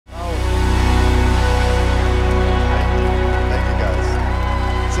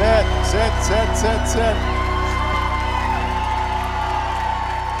sit.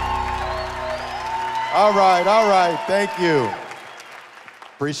 All right, thank you.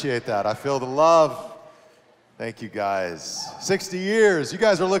 Appreciate that. I feel the love. Thank you, guys. 60 years. You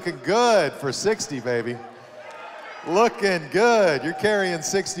guys are looking good for 60, baby. Looking good. You're carrying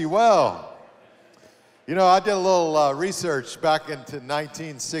 60 well. You know, I did a little research back into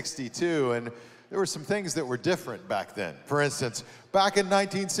 1962, and there were some things that were different back then. For instance, back in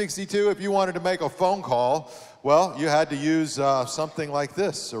 1962, if you wanted to make a phone call, well, you had to use something like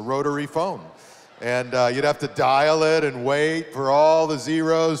this, a rotary phone. And you'd have to dial it and wait for all the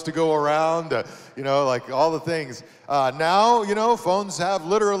zeros to go around, you know, like all the things. Now, you know, phones have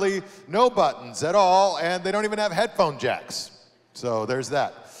literally no buttons at all, and they don't even have headphone jacks. So there's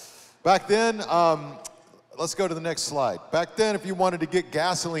that. Back then, let's go to the next slide. Back then, if you wanted to get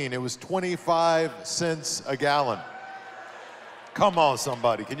gasoline, it was 25 cents a gallon. Come on,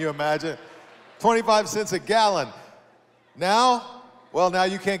 somebody, can you imagine? 25 cents a gallon. Now, well, now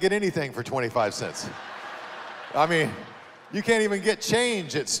you can't get anything for 25 cents. I mean, you can't even get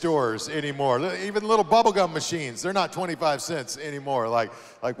change at stores anymore. Even little bubblegum machines, they're not 25 cents anymore.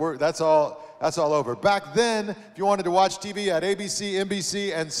 That's all over. Back then, if you wanted to watch TV, you had ABC,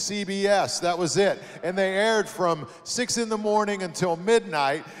 NBC, and CBS. That was it. And they aired from 6 in the morning until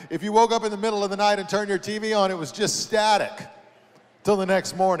midnight. If you woke up in the middle of the night and turned your TV on, it was just static till the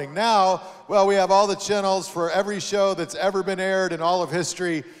next morning. Now, well, we have all the channels for every show that's ever been aired in all of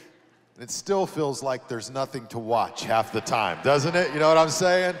history. It still feels like there's nothing to watch half the time, doesn't it? You know what I'm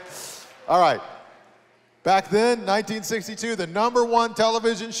saying? All right. Back then, 1962, the #1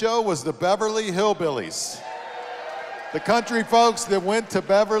 television show was the Beverly Hillbillies. The country folks that went to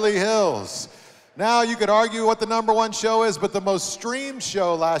Beverly Hills. Now you could argue what the #1 show is, but the most streamed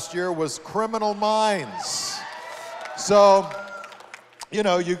show last year was Criminal Minds. So, you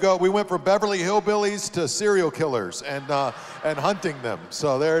know, we went from Beverly Hillbillies to serial killers and hunting them.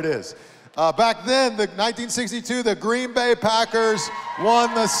 So there it is. Back then, 1962, the Green Bay Packers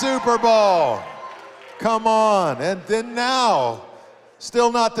won the Super Bowl. Come on. And then now,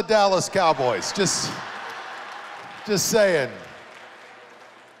 still not the Dallas Cowboys. Just saying.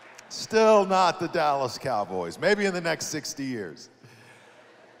 Still not the Dallas Cowboys. Maybe in the next 60 years.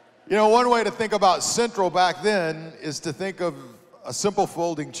 You know, one way to think about Central back then is to think of a simple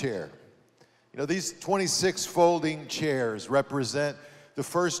folding chair. You know, these 26 folding chairs represent the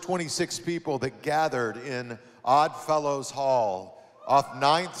first 26 people that gathered in Oddfellows Hall off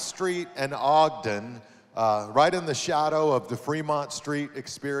 9th Street and Ogden, right in the shadow of the Fremont Street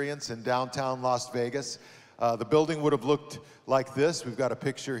experience in downtown Las Vegas. The building would have looked like this. We've got a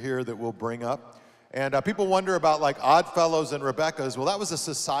picture here that we'll bring up. And people wonder about like Oddfellows and Rebecca's. Well, that was a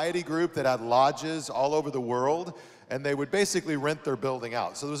society group that had lodges all over the world, and they would basically rent their building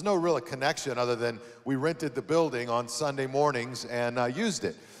out. So there was no real connection other than we rented the building on Sunday mornings and used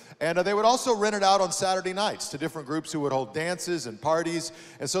it. And they would also rent it out on Saturday nights to different groups who would hold dances and parties.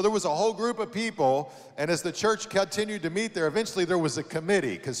 And so there was a whole group of people, and as the church continued to meet there, eventually there was a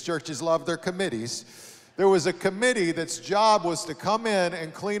committee, because churches love their committees. There was a committee that's job was to come in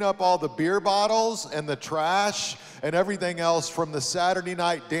and clean up all the beer bottles and the trash and everything else from the Saturday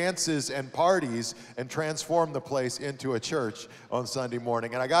night dances and parties and transform the place into a church on Sunday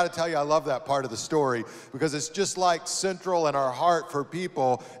morning. And I got to tell you, I love that part of the story, because it's just like Central in our heart for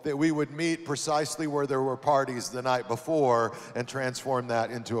people that we would meet precisely where there were parties the night before and transform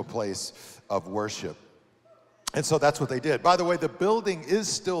that into a place of worship. And so that's what they did. By the way, the building is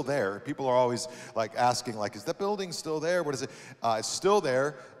still there. People are always like asking, like, is that building still there? What is it? It's still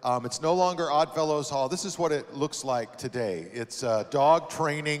there. It's no longer Oddfellows Hall. This is what it looks like today. It's a dog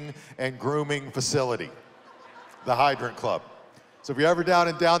training and grooming facility, the Hydrant Club. So if you're ever down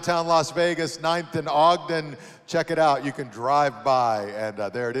in downtown Las Vegas, 9th and Ogden, check it out. You can drive by, and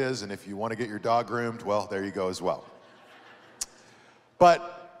there it is. And if you want to get your dog groomed, well, there you go as well.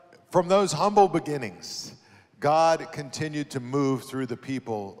 But from those humble beginnings, God continued to move through the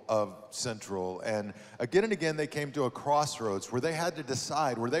people of Central, and again they came to a crossroads where they had to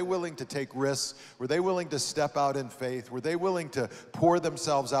decide, were they willing to take risks? Were they willing to step out in faith? Were they willing to pour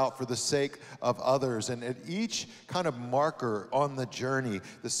themselves out for the sake of others? And at each kind of marker on the journey,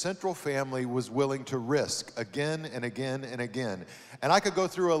 the Central family was willing to risk again and again and again. And I could go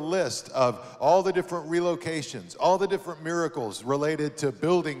through a list of all the different relocations, all the different miracles related to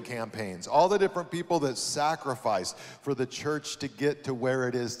building campaigns, all the different people that sacrificed for the church to get to where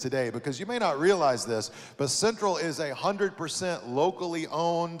it is today. Because you may not realize this, but Central is 100% locally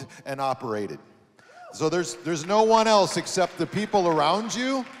owned and operated. So there's no one else except the people around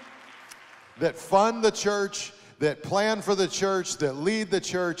you that fund the church, that plan for the church, that lead the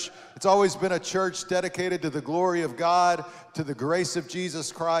church. It's always been a church dedicated to the glory of God, to the grace of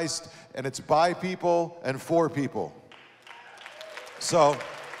Jesus Christ, and it's by people and for people. So,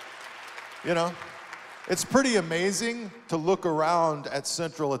 you know, it's pretty amazing to look around at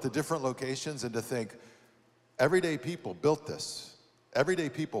Central at the different locations and to think, everyday people built this. Everyday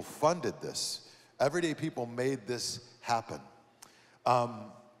people funded this. Everyday people made this happen. A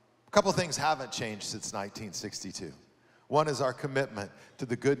couple things haven't changed since 1962. One is our commitment to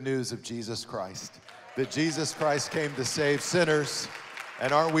the good news of Jesus Christ, that Jesus Christ came to save sinners,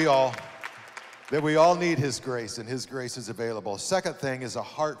 and aren't we all? That we all need his grace, and his grace is available. Second thing is a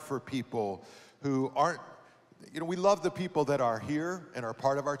heart for people who aren't, we love the people that are here and are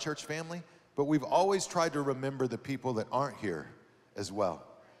part of our church family, but we've always tried to remember the people that aren't here as well,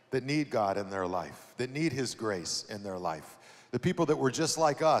 that need God in their life, that need his grace in their life. The people that were just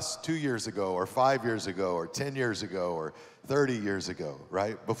like us 2 years ago, or 5 years ago, or 10 years ago, or 30 years ago,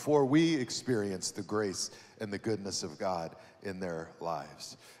 right? Before we experienced the grace and the goodness of God in their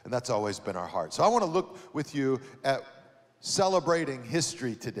lives. And that's always been our heart. So I want to look with you at celebrating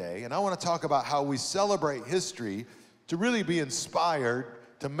history today. And I want to talk about how we celebrate history to really be inspired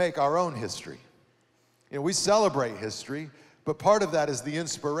to make our own history. We celebrate history, but part of that is the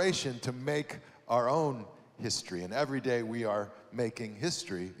inspiration to make our own history. And every day we are making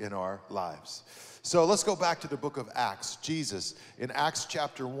history in our lives. So let's go back to the book of Acts. Jesus, in Acts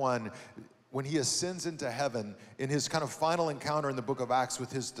chapter 1, when he ascends into heaven, in his kind of final encounter in the book of Acts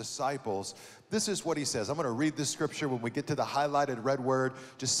with his disciples, this is what he says. I'm going to read this scripture. When we get to the highlighted red word,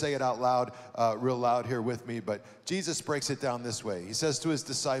 just say it out loud, real loud here with me. But Jesus breaks it down this way. He says to his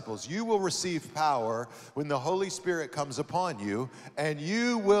disciples, "You will receive power when the Holy Spirit comes upon you, and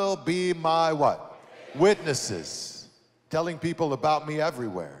you will be my" what? Witnesses, telling people about me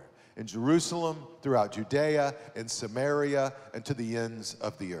everywhere, in Jerusalem, throughout Judea, in Samaria, and to the ends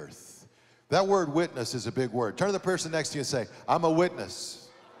of the earth. That word witness is a big word. Turn to the person next to you and say, I'm a witness.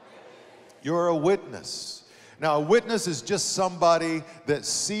 You're a witness. Now, a witness is just somebody that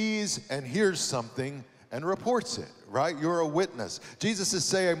sees and hears something and reports it, right? You're a witness. Jesus is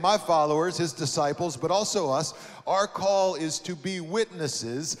saying, my followers, his disciples, but also us, our call is to be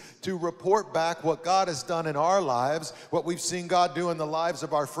witnesses, to report back what God has done in our lives, what we've seen God do in the lives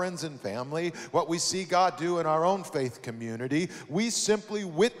of our friends and family, what we see God do in our own faith community. We simply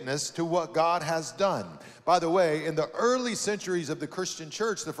witness to what God has done. By the way, in the early centuries of the Christian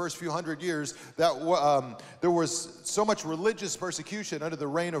church, the first few hundred years, there was so much religious persecution under the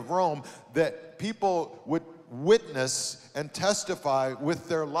reign of Rome that people would witness and testify with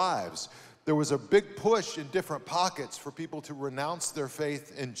their lives. There was a big push in different pockets for people to renounce their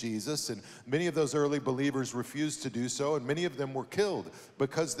faith in Jesus, and many of those early believers refused to do so, and many of them were killed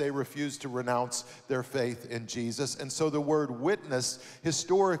because they refused to renounce their faith in Jesus. And so the word witness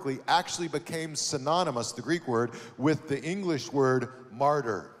historically actually became synonymous, the Greek word, with the English word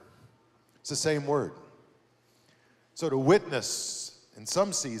martyr. It's the same word. So to witness in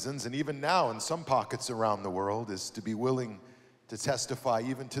some seasons, and even now in some pockets around the world, is to be willing to testify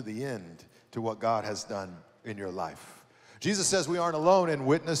even to the end to what God has done in your life. Jesus says we aren't alone in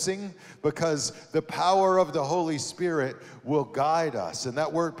witnessing because the power of the Holy Spirit will guide us. And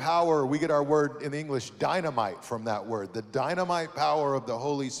that word power, we get our word in English dynamite from that word. The dynamite power of the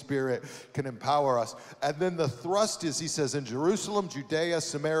Holy Spirit can empower us. And then the thrust is, he says, in Jerusalem, Judea,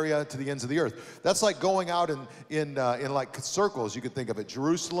 Samaria, to the ends of the earth. That's like going out in like circles, you could think of it.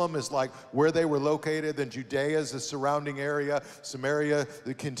 Jerusalem is like where they were located, then Judea is the surrounding area, Samaria,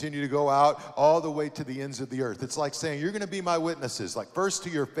 they continue to go out all the way to the ends of the earth. It's like saying, you're going to be my witnesses, like first to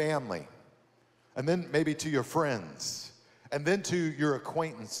your family, and then maybe to your friends, and then to your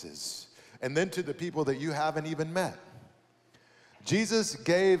acquaintances, and then to the people that you haven't even met. Jesus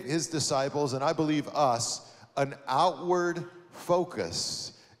gave his disciples, and I believe us, an outward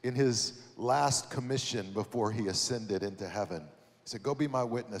focus in his last commission before he ascended into heaven. He said, go be my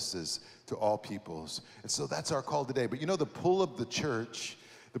witnesses to all peoples. And so that's our call today. But you know, the pull of the church,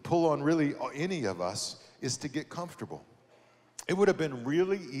 the pull on really any of us, is to get comfortable. It would have been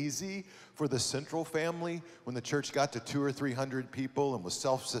really easy for the Central family, when the church got to 200 or 300 people and was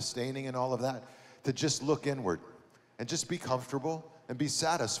self-sustaining and all of that, to just look inward and just be comfortable and be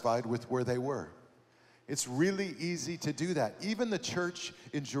satisfied with where they were. It's really easy to do that. Even the church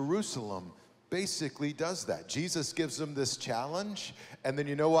in Jerusalem basically does that. Jesus gives them this challenge, and then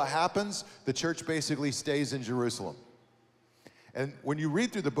you know what happens? The church basically stays in Jerusalem. And when you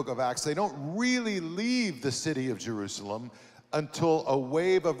read through the book of Acts, they don't really leave the city of Jerusalem until a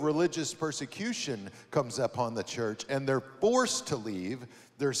wave of religious persecution comes upon the church and they're forced to leave.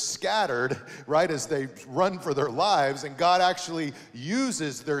 They're scattered, right, as they run for their lives, and God actually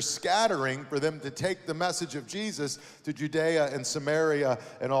uses their scattering for them to take the message of Jesus to Judea and Samaria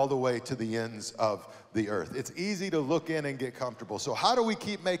and all the way to the ends of the earth. It's easy to look in and get comfortable. So how do we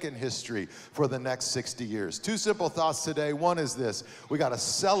keep making history for the next 60 years? Two simple thoughts today. One is this: we got to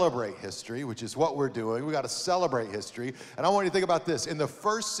celebrate history, which is what we're doing. We got to celebrate history. And I want you to think about this. In the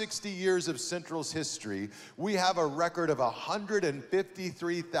first 60 years of Central's history, we have a record of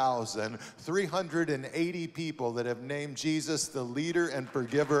 153,380 people that have named Jesus the leader and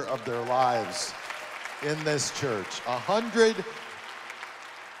forgiver of their lives in this church.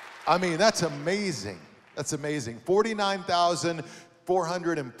 I mean, that's amazing. That's amazing.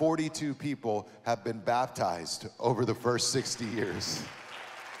 49,442 people have been baptized over the first 60 years.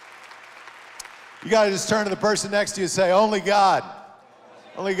 You got to just turn to the person next to you and say, only God.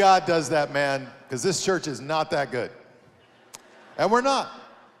 Only God does that, man, because this church is not that good. And we're not.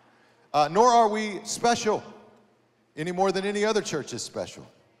 Nor are we special any more than any other church is special.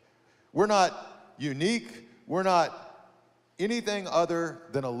 We're not unique. We're not anything other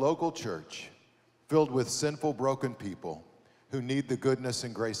than a local church filled with sinful, broken people who need the goodness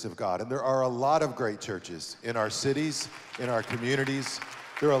and grace of God. And there are a lot of great churches in our cities, in our communities.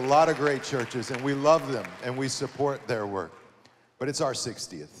 There are a lot of great churches, and we love them, and we support their work. But it's our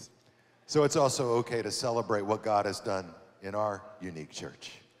 60th. So it's also okay to celebrate what God has done in our unique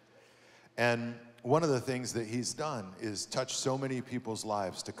church. And one of the things that he's done is touch so many people's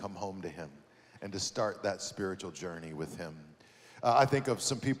lives to come home to him and to start that spiritual journey with him. I think of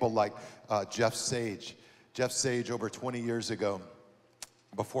some people like Jeff Sage. Jeff Sage, over 20 years ago,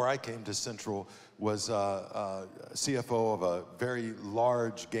 before I came to Central, was CFO of a very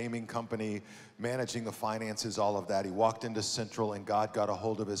large gaming company, managing the finances, all of that. He walked into Central and God got a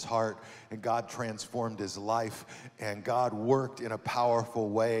hold of his heart and God transformed his life and God worked in a powerful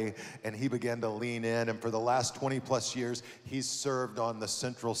way and he began to lean in, and for the last 20 plus years, he's served on the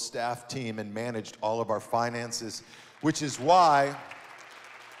Central staff team and managed all of our finances, which is why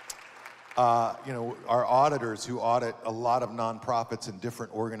our auditors who audit a lot of nonprofits and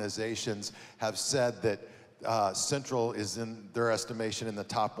different organizations have said that Central is, in their estimation, in the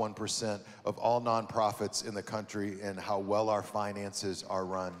top 1% of all nonprofits in the country and how well our finances are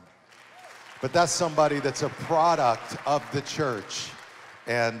run. But that's somebody that's a product of the church,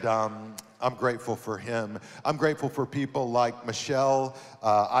 and I'm grateful for him. I'm grateful for people like Michelle.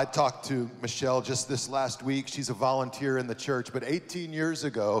 I talked to Michelle just this last week. She's a volunteer in the church, but 18 years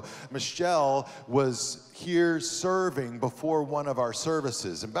ago, Michelle was here serving before one of our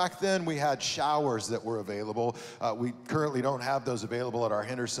services. And back then we had showers that were available. We currently don't have those available at our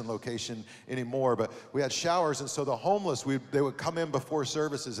Henderson location anymore, but we had showers, and so the homeless, they would come in before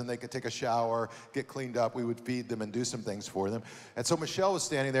services and they could take a shower, get cleaned up. We would feed them and do some things for them. And so Michelle was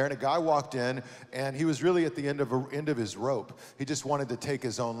standing there and a guy walked in and he was really at the end of his rope. He just wanted to take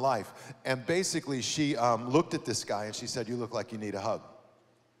his own life. And basically she looked at this guy and she said, "You look like you need a hug."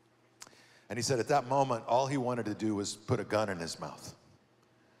 And he said at that moment, all he wanted to do was put a gun in his mouth.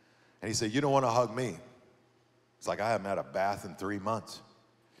 And he said, "You don't want to hug me." It's like, "I haven't had a bath in 3 months."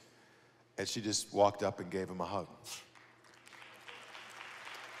 And she just walked up and gave him a hug.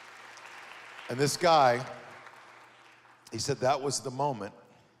 And this guy, he said that was the moment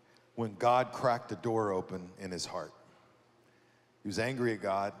when God cracked a door open in his heart. He was angry at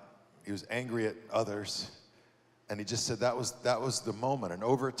God. He was angry at others. And he just said that was the moment. And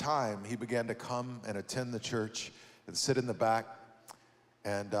over time, he began to come and attend the church and sit in the back.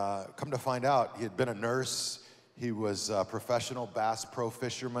 And come to find out, he had been a nurse. He was a professional bass pro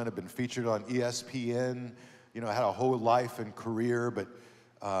fisherman, had been featured on ESPN, had a whole life and career, but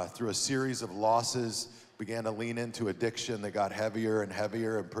through a series of losses, began to lean into addiction that got heavier and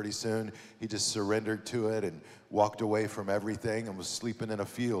heavier, and pretty soon he just surrendered to it and walked away from everything and was sleeping in a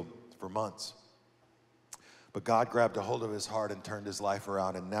field for months. But God grabbed a hold of his heart and turned his life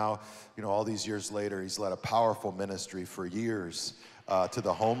around, and now, all these years later, he's led a powerful ministry for years to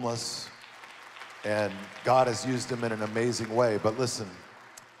the homeless, and God has used him in an amazing way. But listen,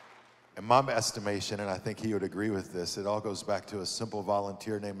 in my estimation, and I think he would agree with this, it all goes back to a simple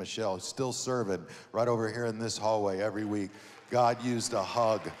volunteer named Michelle, still serving right over here in this hallway every week. God used a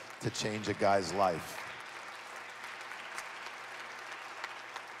hug to change a guy's life.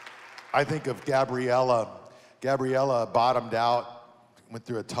 I think of Gabriella. Gabriella bottomed out, went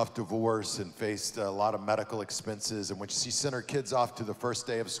through a tough divorce and faced a lot of medical expenses. And when she sent her kids off to the first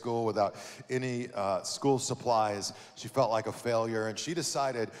day of school without any school supplies, she felt like a failure. And she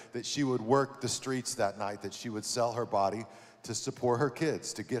decided that she would work the streets that night, that she would sell her body to support her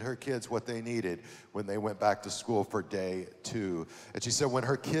kids, to get her kids what they needed when they went back to school for day 2. And she said when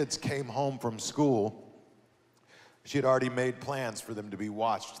her kids came home from school, she had already made plans for them to be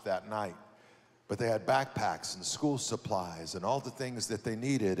watched that night. But they had backpacks and school supplies and all the things that they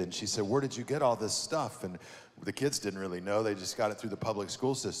needed. And she said, where did you get all this stuff? And the kids didn't really know. They just got it through the public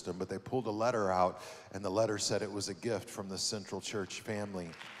school system. But they pulled a letter out, and the letter said it was a gift from the Central Church family.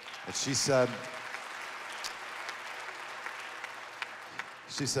 And she said,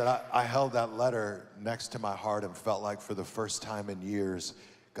 I held that letter next to my heart and felt like for the first time in years,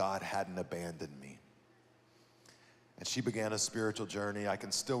 God hadn't abandoned me. And she began a spiritual journey. I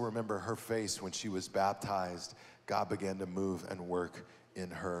can still remember her face when she was baptized. God began to move and work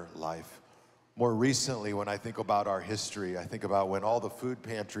in her life. More recently, when I think about our history, I think about when all the food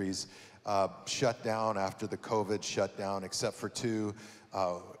pantries shut down after the COVID shutdown, except for 2.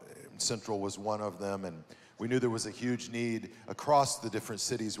 Central was one of them, and we knew there was a huge need across the different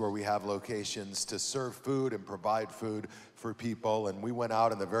cities where we have locations to serve food and provide food for people. And we went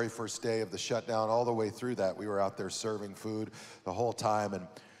out on the very first day of the shutdown, all the way through that. We were out there serving food the whole time. And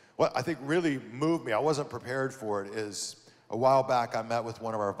what I think really moved me, I wasn't prepared for it, is a while back I met with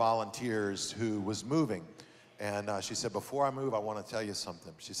one of our volunteers who was moving. And she said, before I move, I want to tell you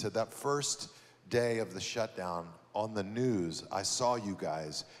something. She said, that first day of the shutdown on the news, I saw you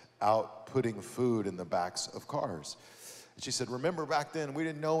guys out putting food in the backs of cars. And she said, remember back then, we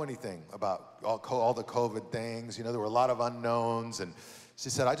didn't know anything about all the COVID things. You know, there were a lot of unknowns. And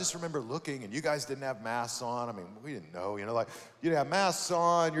she said, I just remember looking, and you guys didn't have masks on. I mean, we didn't know, you know, like, you didn't have masks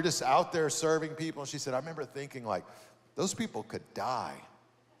on. You're just out there serving people. And she said, I remember thinking, like, those people could die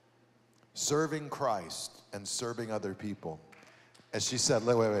serving Christ and serving other people. And she said,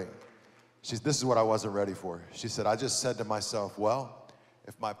 wait. This is what I wasn't ready for. She said, I just said to myself, well,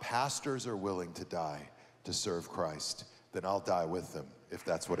 if my pastors are willing to die to serve Christ, then I'll die with them if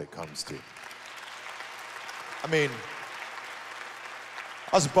that's what it comes to. I mean,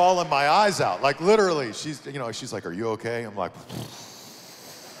 I was bawling my eyes out, like literally. She's like, are you okay? I'm like,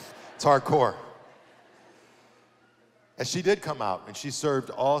 it's hardcore. And she did come out, and she served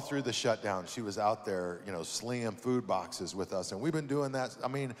all through the shutdown. She was out there, slinging food boxes with us, and we've been doing that. I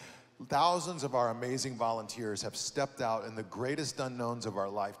mean, thousands of our amazing volunteers have stepped out in the greatest unknowns of our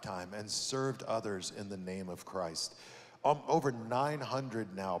lifetime and served others in the name of Christ. Over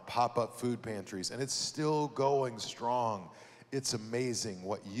 900 now pop-up food pantries, and it's still going strong. It's amazing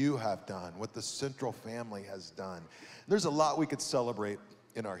what you have done, what the Central family has done. There's a lot we could celebrate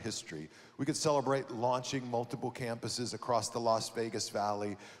in our history. We could celebrate launching multiple campuses across the Las Vegas Valley.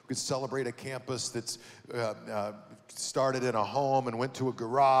 We could celebrate a campus that's started in a home and went to a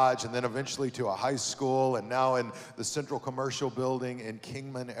garage and then eventually to a high school, and now in the Central Commercial Building in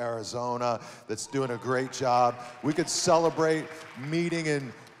Kingman, Arizona, that's doing a great job. We could celebrate meeting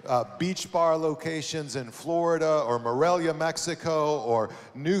in beach bar locations in Florida or Morelia, Mexico, or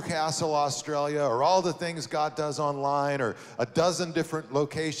Newcastle, Australia, or all the things God does online, or a dozen different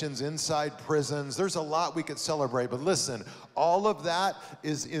locations inside prisons. There's a lot we could celebrate, but listen, all of that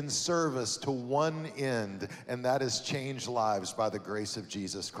is in service to one end, and that is change lives by the grace of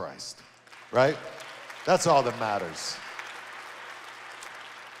Jesus Christ, right? That's all that matters.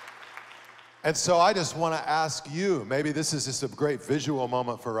 And so I just want to ask you, maybe this is just a great visual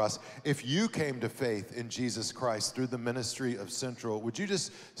moment for us. If you came to faith in Jesus Christ through the ministry of Central, would you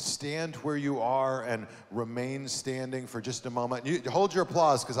just stand where you are and remain standing for just a moment? You hold your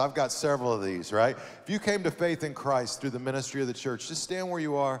applause, because I've got several of these, right? If you came to faith in Christ through the ministry of the church, just stand where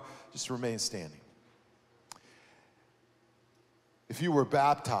you are, just remain standing. If you were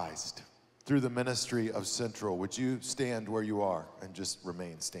baptized through the ministry of Central, would you stand where you are and just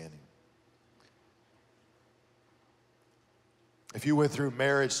remain standing? If you went through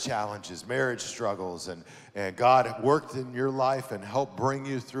marriage challenges, marriage struggles, and God worked in your life and helped bring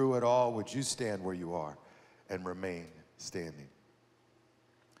you through it all, would you stand where you are and remain standing?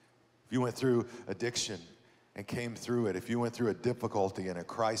 If you went through addiction and came through it, if you went through a difficulty and a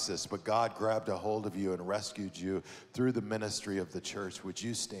crisis, but God grabbed a hold of you and rescued you through the ministry of the church, would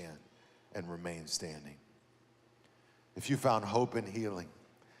you stand and remain standing? If you found hope and healing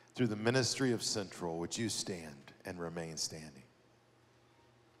through the ministry of Central, would you stand and remain standing?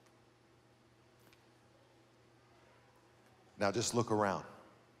 Now just look around.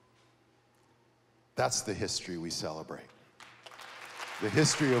 That's the history we celebrate. The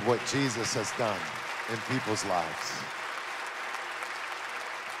history of what Jesus has done in people's lives.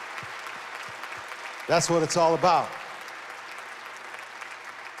 That's what it's all about.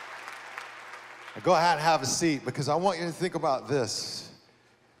 Now go ahead and have a seat, because I want you to think about this.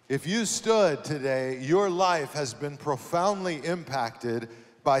 If you stood today, your life has been profoundly impacted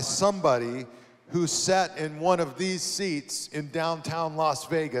by somebody who sat in one of these seats in downtown Las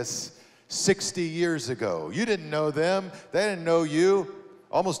Vegas 60 years ago. You didn't know them. They didn't know you.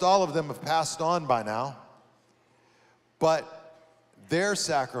 Almost all of them have passed on by now. But their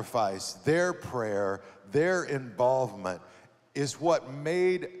sacrifice, their prayer, their involvement is what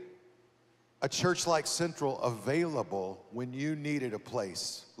made a church like Central available when you needed a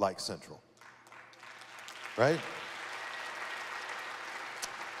place like Central, right?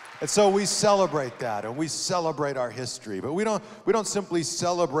 And so we celebrate that, and we celebrate our history. But we don't simply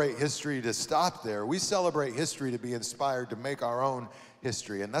celebrate history to stop there. We celebrate history to be inspired to make our own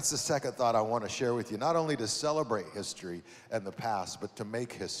history. And that's the second thought I want to share with you. Not only to celebrate history and the past, but to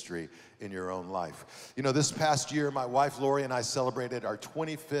make history in your own life. You know, this past year, my wife Lori and I celebrated our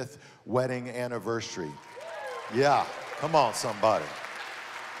 25th wedding anniversary. Yeah, come on, somebody.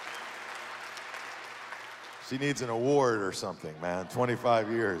 She needs an award or something, man,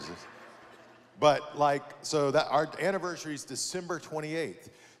 25 years. But so that our anniversary is December 28th.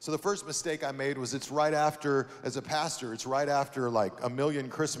 So the first mistake I made was it's right after, as a pastor, it's right after like a million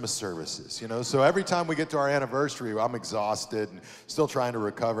Christmas services, you know? So every time we get to our anniversary, I'm exhausted and still trying to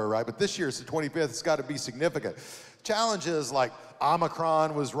recover, right? But this year, it's the 25th, it's gotta be significant. Challenge is like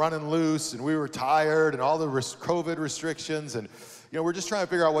Omicron was running loose and we were tired and all the COVID restrictions, and you know, we're just trying to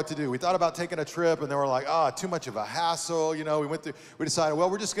figure out what to do. We thought about taking a trip, and then we're like, too much of a hassle. You know, we decided, well,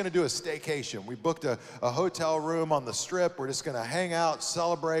 we're just gonna do a staycation. We booked a hotel room on the Strip. We're just gonna hang out,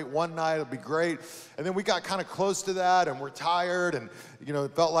 celebrate one night, it'll be great. And then we got kind of close to that, and we're tired, and you know,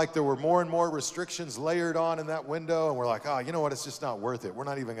 it felt like there were more and more restrictions layered on in that window, and we're like, you know what, it's just not worth it. We're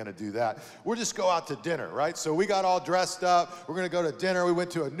not even gonna do that. We'll just go out to dinner, right? So we got all dressed up. We're gonna go to dinner. We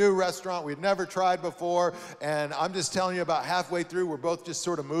went to a new restaurant we'd never tried before, and I'm just telling you, about halfway through, we're both just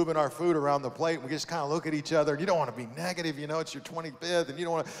sort of moving our food around the plate. We just kind of look at each other, and you don't want to be negative, you know, it's your 25th, and you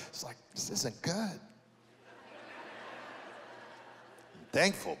don't want to, it's like, this isn't good. I'm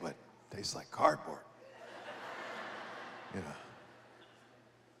thankful, but it tastes like cardboard. You know.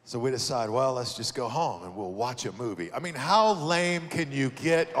 So we decide, well, let's just go home and we'll watch a movie. I mean, how lame can you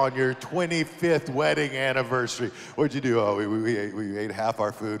get on your 25th wedding anniversary? What'd you do? Oh, we ate half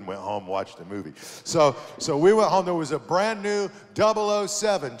our food and went home, watched a movie. So we went home. There was a brand new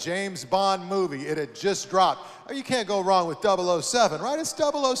 007 James Bond movie. It had just dropped. You can't go wrong with 007, right? It's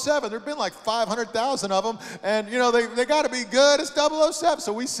 007. There have been like 500,000 of them, and you know, they got to be good. It's 007.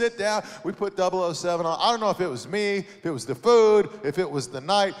 So we sit down, we put 007 on. I don't know if it was me, if it was the food, if it was the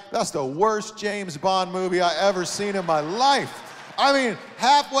night. That's the worst James Bond movie I ever seen in my life. I mean,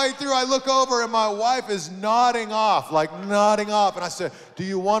 halfway through, I look over and my wife is nodding off. And I said, do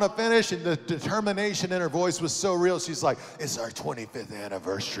you want to finish? And the determination in her voice was so real. She's like, it's our 25th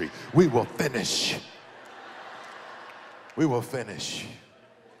anniversary. We will finish. We will finish.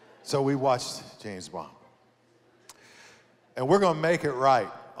 So we watched James Bond. And we're going to make it right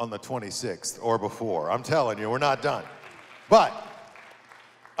on the 26th or before. I'm telling you, we're not done. But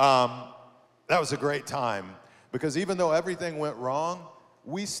that was a great time, because even though everything went wrong,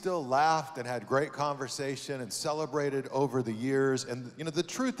 we still laughed and had great conversation and celebrated over the years. And you know, the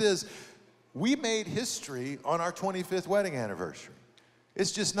truth is, we made history on our 25th wedding anniversary.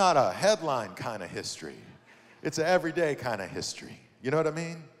 It's just not a headline kind of history. It's an everyday kind of history. You know what I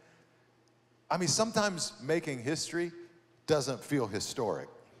mean? I mean, sometimes making history doesn't feel historic.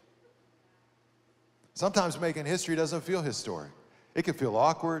 Sometimes making history doesn't feel historic. It can feel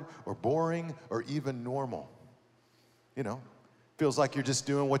awkward or boring or even normal. You know, feels like you're just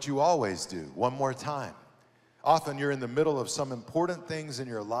doing what you always do, one more time. Often you're in the middle of some important things in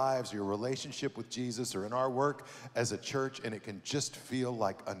your lives, your relationship with Jesus, or in our work as a church, and it can just feel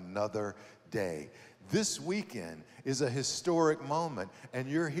like another day. This weekend is a historic moment, and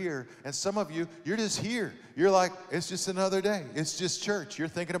you're here, and some of you, you're just here. You're like, it's just another day. It's just church. You're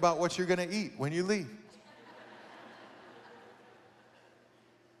thinking about what you're going to eat when you leave.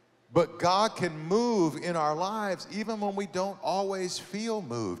 But God can move in our lives even when we don't always feel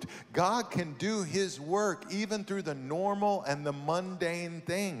moved. God can do His work even through the normal and the mundane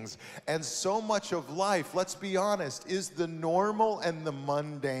things. And so much of life, let's be honest, is the normal and the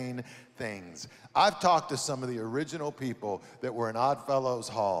mundane things. I've talked to some of the original people that were in Oddfellows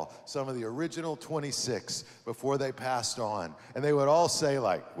Hall, some of the original 26 before they passed on. And they would all say,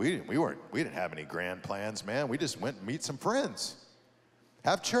 like, we didn't have any grand plans, man. We just went and meet some friends.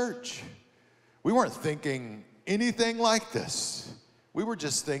 Have church. We weren't thinking anything like this. We were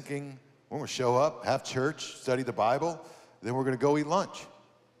just thinking, we're going to show up, have church, study the Bible, then we're going to go eat lunch.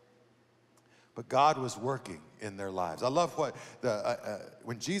 But God was working in their lives. I love what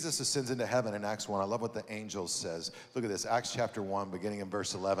when Jesus ascends into heaven in Acts 1, I love what the angel says. Look at this, Acts chapter 1, beginning in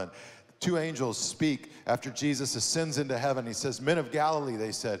verse 11. Two angels speak after Jesus ascends into heaven. He says, men of Galilee,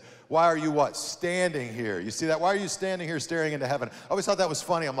 they said, why are you what? Standing here. You see that? Why are you standing here staring into heaven? I always thought that was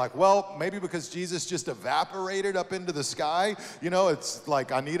funny. I'm like, well, maybe because Jesus just evaporated up into the sky. You know, it's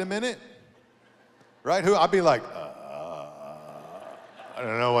like, I need a minute. Right? I'd be like, I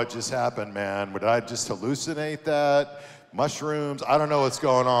don't know what just happened, man. Would I just hallucinate that? Mushrooms? I don't know what's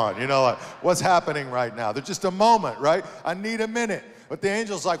going on. You know, like, what's happening right now? There's just a moment, right? I need a minute. But the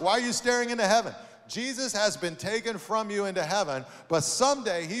angel's like, why are you staring into heaven? Jesus has been taken from you into heaven, but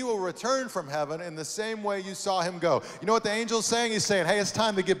someday he will return from heaven in the same way you saw him go. You know what the angel's saying? He's saying, hey, it's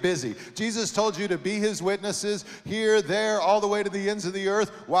time to get busy. Jesus told you to be his witnesses here, there, all the way to the ends of the earth.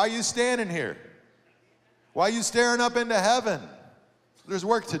 Why are you standing here? Why are you staring up into heaven? There's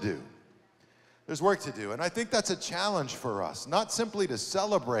work to do. There's work to do. And I think that's a challenge for us, not simply to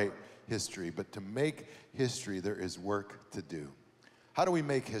celebrate history, but to make history. There is work to do. How do we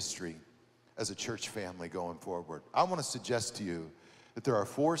make history as a church family going forward? I want to suggest to you that there are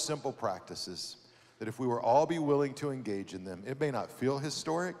 4 simple practices that if we were all be willing to engage in them, it may not feel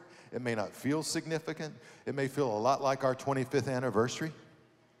historic, it may not feel significant, it may feel a lot like our 25th anniversary,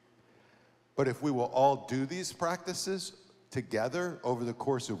 but if we will all do these practices together over the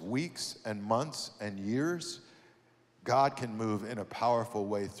course of weeks and months and years, God can move in a powerful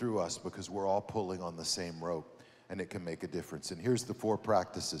way through us because we're all pulling on the same rope. And it can make a difference. And here's the 4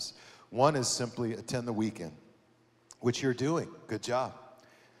 practices. One is simply attend the weekend, which you're doing. Good job.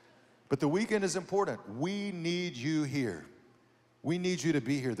 But the weekend is important. We need you here. We need you to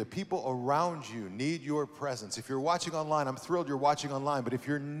be here. The people around you need your presence. If you're watching online, I'm thrilled you're watching online, but if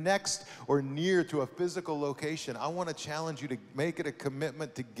you're next or near to a physical location, I want to challenge you to make it a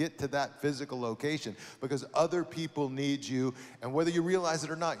commitment to get to that physical location because other people need you, and whether you realize it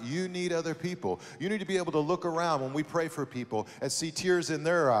or not, you need other people. You need to be able to look around when we pray for people and see tears in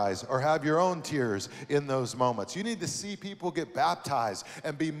their eyes or have your own tears in those moments. You need to see people get baptized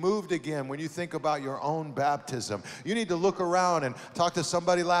and be moved again when you think about your own baptism. You need to look around and talk to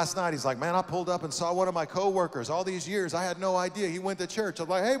somebody last night. He's like, man, I pulled up and saw one of my coworkers. All these years, I had no idea he went to church. I'm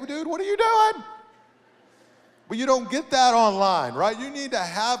like, hey, dude, what are you doing? But you don't get that online, right? You need to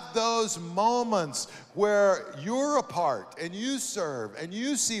have those moments where you're a part and you serve and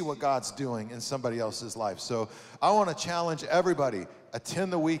you see what God's doing in somebody else's life. So I want to challenge everybody.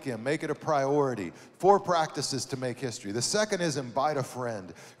 Attend the weekend, make it a priority. 4 practices to make history. The second is invite a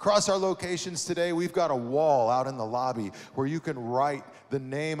friend. Across our locations today, we've got a wall out in the lobby where you can write the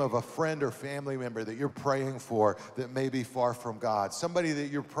name of a friend or family member that you're praying for that may be far from God. Somebody that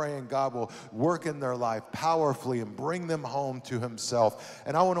you're praying God will work in their life powerfully and bring them home to himself.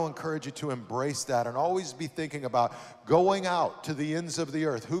 And I want to encourage you to embrace that and always be thinking about going out to the ends of the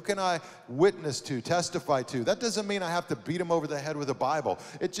earth. Who can I witness to, testify to? That doesn't mean I have to beat them over the head with a Bible.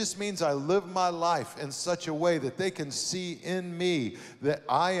 It just means I live my life in such a way that they can see in me that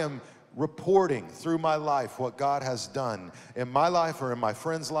I am reporting through my life what God has done in my life or in my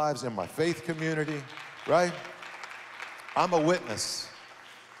friends' lives, in my faith community, right? I'm a witness.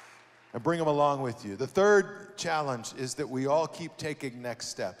 And bring them along with you. The third challenge is that we all keep taking next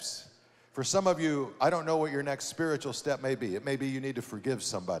steps. For some of you, I don't know what your next spiritual step may be. It may be you need to forgive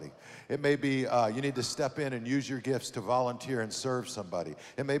somebody. It may be you need to step in and use your gifts to volunteer and serve somebody.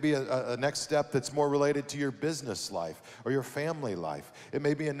 It may be a next step that's more related to your business life or your family life. It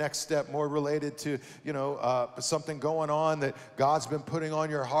may be a next step more related to, something going on that God's been putting on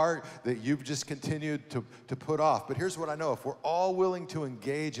your heart that you've just continued to put off. But here's what I know. If we're all willing to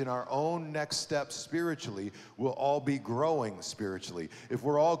engage in our own next steps spiritually, we'll all be growing spiritually. If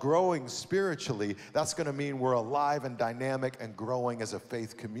we're all growing spiritually, that's going to mean we're alive and dynamic and growing as a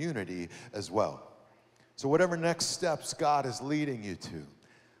faith community as well. So whatever next steps God is leading you to,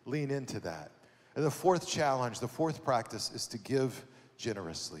 lean into that. And the fourth challenge, the fourth practice is to give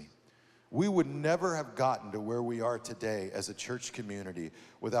generously. We would never have gotten to where we are today as a church community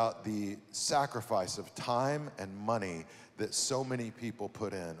without the sacrifice of time and money that so many people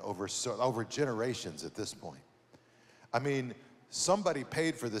put in over generations at this point. I mean, somebody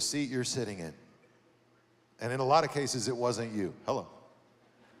paid for the seat you're sitting in. And in a lot of cases, it wasn't you. Hello.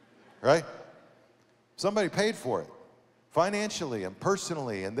 Right? Somebody paid for it financially and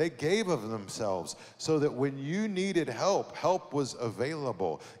personally, and they gave of themselves so that when you needed help, help was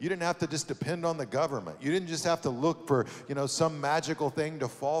available. You didn't have to just depend on the government. You didn't just have to look for, some magical thing to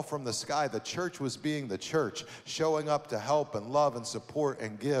fall from the sky. The church was being the church, showing up to help and love and support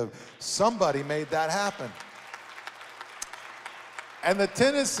and give. Somebody made that happen. And the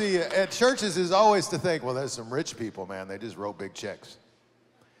tendency at churches is always to think, well, there's some rich people, man. They just wrote big checks.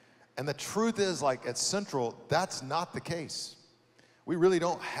 And the truth is, like at Central, that's not the case. We really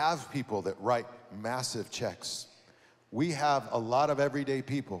don't have people that write massive checks. We have a lot of everyday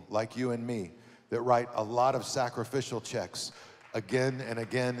people like you and me that write a lot of sacrificial checks again and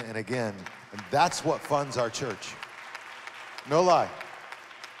again and again. And that's what funds our church. No lie.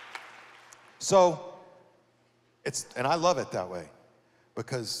 So, and I love it that way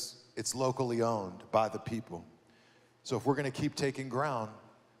because it's locally owned by the people. So if we're gonna keep taking ground,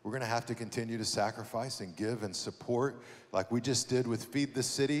 we're gonna have to continue to sacrifice and give and support like we just did with Feed the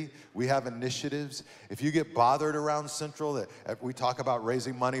City. We have initiatives. If you get bothered around Central, that we talk about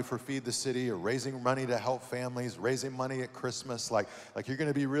raising money for Feed the City or raising money to help families, raising money at Christmas, like you're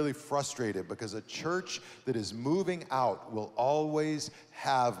gonna be really frustrated because a church that is moving out will always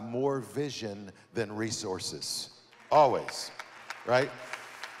have more vision than resources, always, right?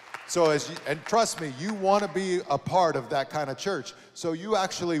 So and trust me, you want to be a part of that kind of church. So you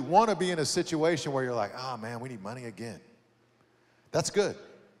actually want to be in a situation where you're like, oh man, we need money again. That's good.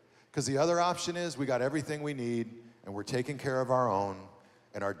 Because the other option is we got everything we need and we're taking care of our own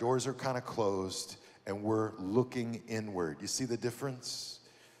and our doors are kind of closed and we're looking inward. You see the difference?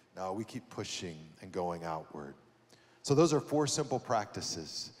 No, we keep pushing and going outward. So those are 4 simple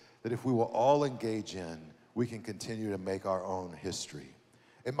practices that if we will all engage in, we can continue to make our own history.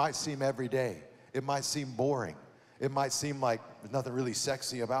 It might seem every day. It might seem boring. It might seem like there's nothing really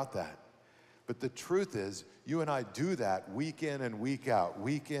sexy about that. But the truth is, you and I do that week in and week out,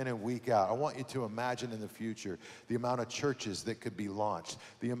 week in and week out. I want you to imagine in the future the amount of churches that could be launched,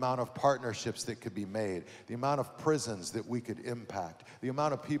 the amount of partnerships that could be made, the amount of prisons that we could impact, the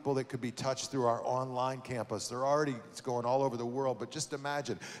amount of people that could be touched through our online campus. It's going all over the world, but just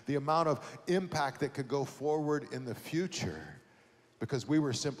imagine the amount of impact that could go forward in the future because we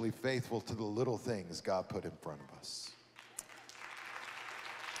were simply faithful to the little things God put in front of us.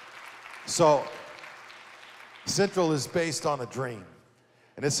 So, Central is based on a dream.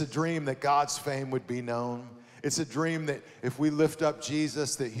 And it's a dream that God's fame would be known. It's a dream that if we lift up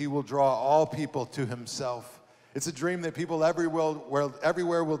Jesus, that he will draw all people to himself. It's a dream that people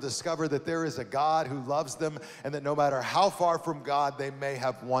everywhere will discover that there is a God who loves them and that no matter how far from God they may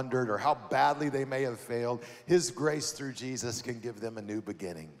have wandered or how badly they may have failed, his grace through Jesus can give them a new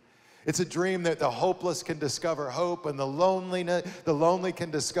beginning. It's a dream that the hopeless can discover hope and the lonely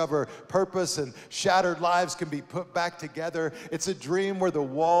can discover purpose and shattered lives can be put back together. It's a dream where the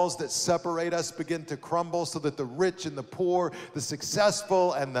walls that separate us begin to crumble so that the rich and the poor, the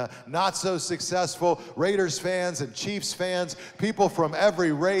successful and the not so successful, Raiders fans and Chiefs fans, people from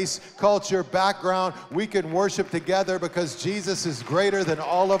every race, culture, background, we can worship together because Jesus is greater than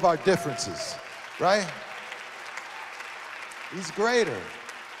all of our differences, right? He's greater.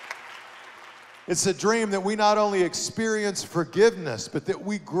 It's a dream that we not only experience forgiveness, but that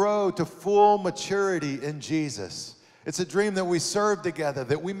we grow to full maturity in Jesus. It's a dream that we serve together,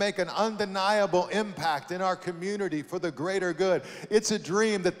 that we make an undeniable impact in our community for the greater good. It's a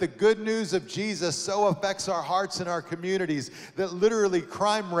dream that the good news of Jesus so affects our hearts and our communities that literally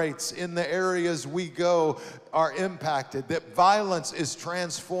crime rates in the areas we go are impacted, that violence is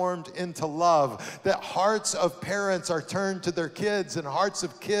transformed into love, that hearts of parents are turned to their kids and hearts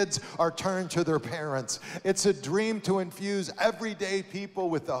of kids are turned to their parents. It's a dream to infuse everyday people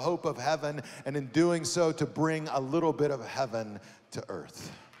with the hope of heaven, and in doing so to bring a little bit of heaven to earth.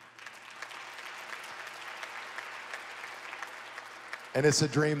 And it's a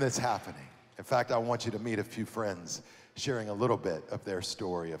dream that's happening. In fact, I want you to meet a few friends sharing a little bit of their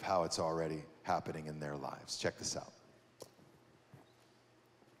story of how it's already happening in their lives. Check this out.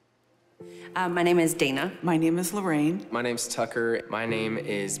 My name is Dana. My name is Lorraine. My name's Tucker. My name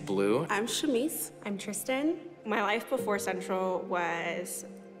is Blue. I'm Shamise. I'm Tristan. My life before Central was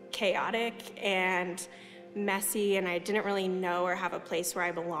chaotic and messy, and I didn't really know or have a place where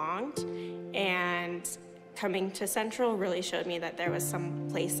I belonged. And coming to Central really showed me that there was some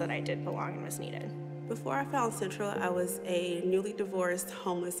place that I did belong and was needed. Before I found Central, I was a newly divorced,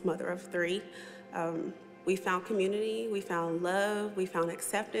 homeless mother of 3. We found community, we found love, we found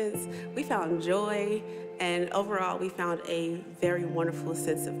acceptance, we found joy, and overall we found a very wonderful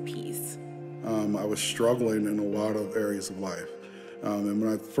sense of peace. I was struggling in a lot of areas of life. And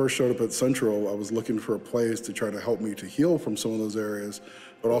when I first showed up at Central, I was looking for a place to try to help me to heal from some of those areas,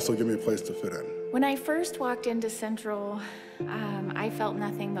 but also give me a place to fit in. When I first walked into Central, I felt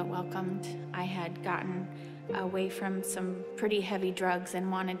nothing but welcomed. I had gotten away from some pretty heavy drugs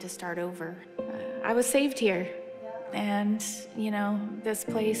and wanted to start over. I was saved here, and you know, this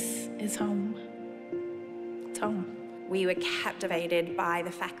place is home. It's home. We were captivated by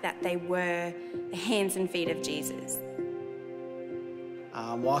the fact that they were the hands and feet of Jesus.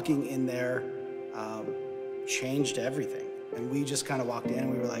 Walking in there changed everything. And we just kind of walked in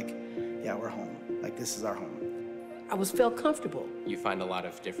and we were like, yeah, we're home. Like, this is our home. I felt comfortable. You find a lot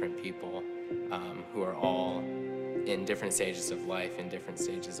of different people who are all in different stages of life, in different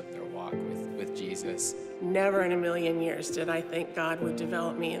stages of their walk with Jesus. Never in a million years did I think God would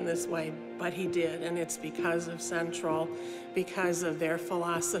develop me in this way, but he did, and it's because of Central, because of their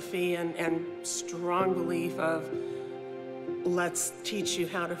philosophy and strong belief of, let's teach you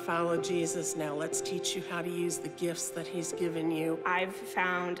how to follow Jesus now. Let's teach you how to use the gifts that he's given you. I've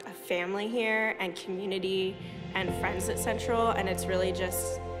found a family here and community and friends at Central, and it's really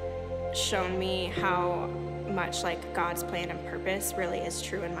just shown me how much like God's plan and purpose really is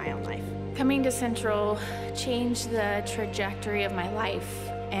true in my own life. Coming to Central changed the trajectory of my life,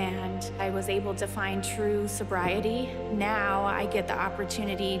 and I was able to find true sobriety. Now I get the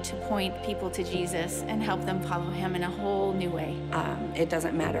opportunity to point people to Jesus and help them follow him in a whole new way. It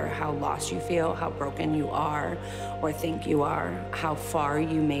doesn't matter how lost you feel, how broken you are, or think you are, how far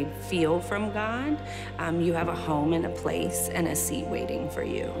you may feel from God. You have a home and a place and a seat waiting for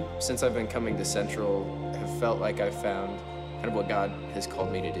you. Since I've been coming to Central, I've felt like I've found kind of what God has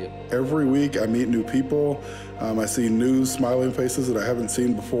called me to do. Every week I meet new people. I see new smiling faces that I haven't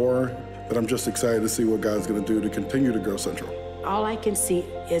seen before, but I'm just excited to see what God's going to do to continue to grow Central. All I can see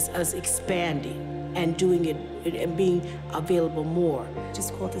is us expanding and doing it and being available more.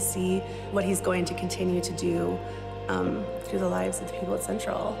 Just cool to see what he's going to continue to do through the lives of the people at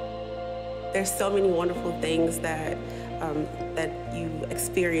Central. There's so many wonderful things that you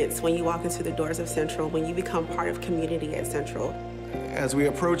experience when you walk into the doors of Central, when you become part of community at Central. As we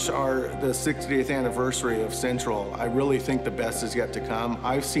approach the 60th anniversary of Central, I really think the best is yet to come.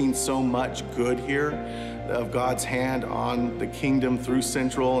 I've seen so much good here of God's hand on the kingdom through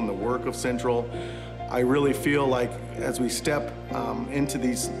Central and the work of Central. I really feel like as we step into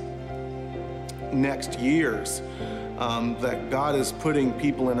these next years, that God is putting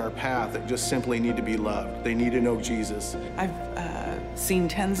people in our path that just simply need to be loved. They need to know Jesus. I've seen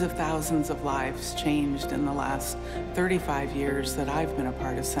tens of thousands of lives changed in the last 35 years that I've been a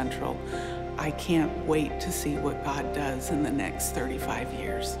part of Central. I can't wait to see what God does in the next 35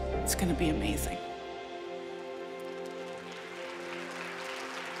 years. It's going to be amazing.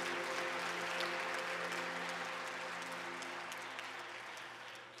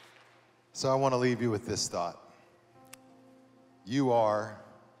 So I want to leave you with this thought. You are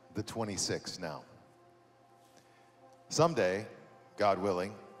the 26 now. Someday, God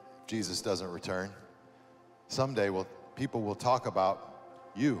willing, if Jesus doesn't return, someday people will talk about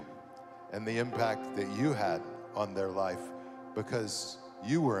you and the impact that you had on their life because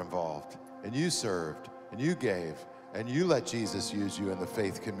you were involved and you served and you gave and you let Jesus use you in the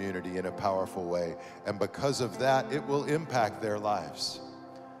faith community in a powerful way. And because of that, it will impact their lives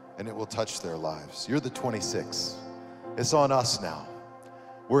and it will touch their lives. You're the 26. It's on us now.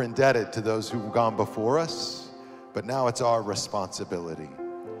 We're indebted to those who've gone before us, but now it's our responsibility.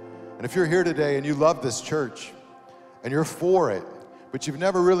 And if you're here today and you love this church and you're for it, but you've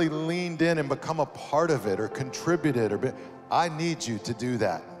never really leaned in and become a part of it or contributed, I need you to do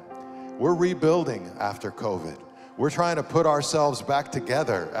that. We're rebuilding after COVID. We're trying to put ourselves back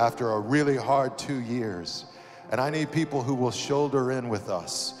together after a really hard 2 years. And I need people who will shoulder in with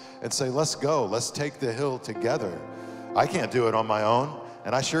us and say, let's go, let's take the hill together. I can't do it on my own,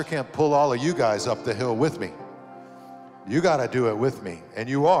 and I sure can't pull all of you guys up the hill with me. You gotta do it with me, and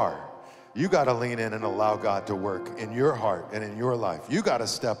you are. You gotta lean in and allow God to work in your heart and in your life. You gotta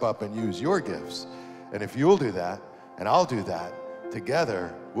step up and use your gifts. And if you'll do that, and I'll do that,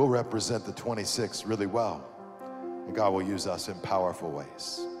 together we'll represent the 26 really well. And God will use us in powerful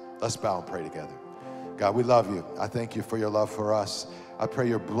ways. Let's bow and pray together. God, we love you. I thank you for your love for us. I pray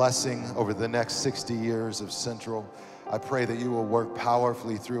your blessing over the next 60 years of Central. I pray that you will work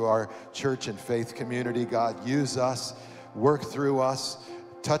powerfully through our church and faith community. God, use us, work through us,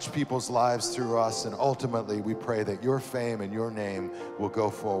 touch people's lives through us, and ultimately we pray that your fame and your name will go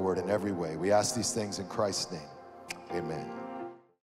forward in every way. We ask these things in Christ's name. Amen.